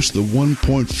reduce the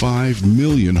 1.5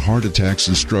 million heart attacks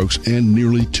and strokes and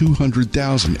nearly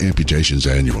 200,000 amputations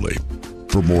annually.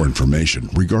 For more information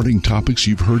regarding topics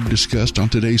you've heard discussed on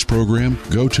today's program,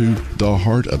 go to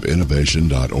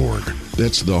theheartofinnovation.org.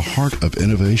 That's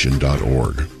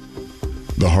theheartofinnovation.org.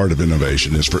 The Heart of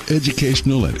Innovation is for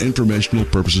educational and informational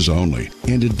purposes only,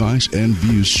 and advice and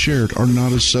views shared are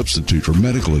not a substitute for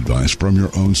medical advice from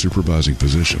your own supervising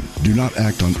physician. Do not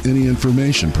act on any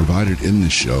information provided in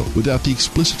this show without the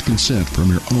explicit consent from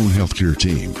your own healthcare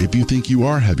team. If you think you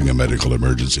are having a medical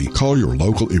emergency, call your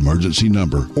local emergency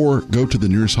number or go to the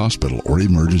nearest hospital or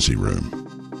emergency room.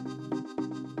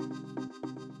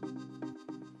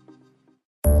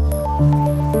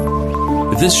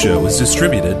 This show is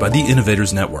distributed by the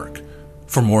Innovators Network.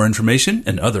 For more information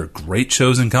and other great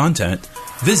shows and content,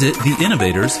 visit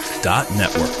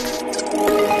theinnovators.network.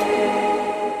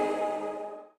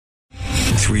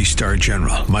 3-star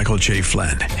General Michael J.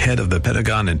 Flynn, head of the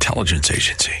Pentagon Intelligence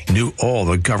Agency, knew all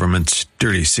the government's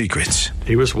dirty secrets.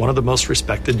 He was one of the most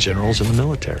respected generals in the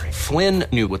military. Flynn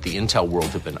knew what the intel world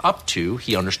had been up to.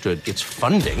 He understood its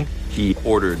funding. He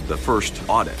ordered the first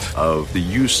audit of the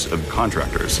use of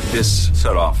contractors. This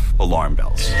set off alarm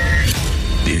bells.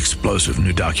 The explosive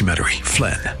new documentary,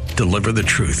 Flynn, Deliver the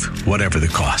Truth, Whatever the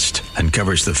Cost,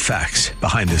 uncovers the facts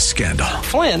behind this scandal.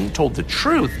 Flynn told the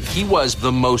truth. He was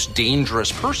the most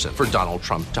dangerous person for Donald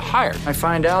Trump to hire. I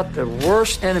find out the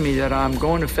worst enemy that I'm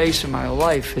going to face in my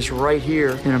life is right here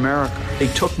in America. They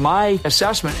took my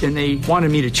assessment and they wanted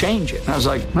me to change it. And I was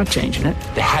like, I'm not changing it.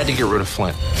 They had to get rid of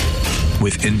Flynn.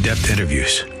 With in-depth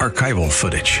interviews, archival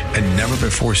footage, and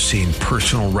never-before-seen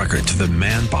personal records of the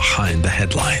man behind the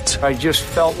headlines. I just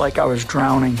felt like I was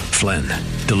drowning. Flynn,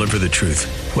 Deliver the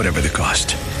Truth, Whatever the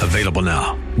Cost. Available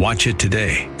now. Watch it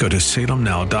today. Go to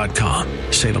salemnow.com.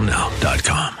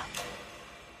 salemnow.com.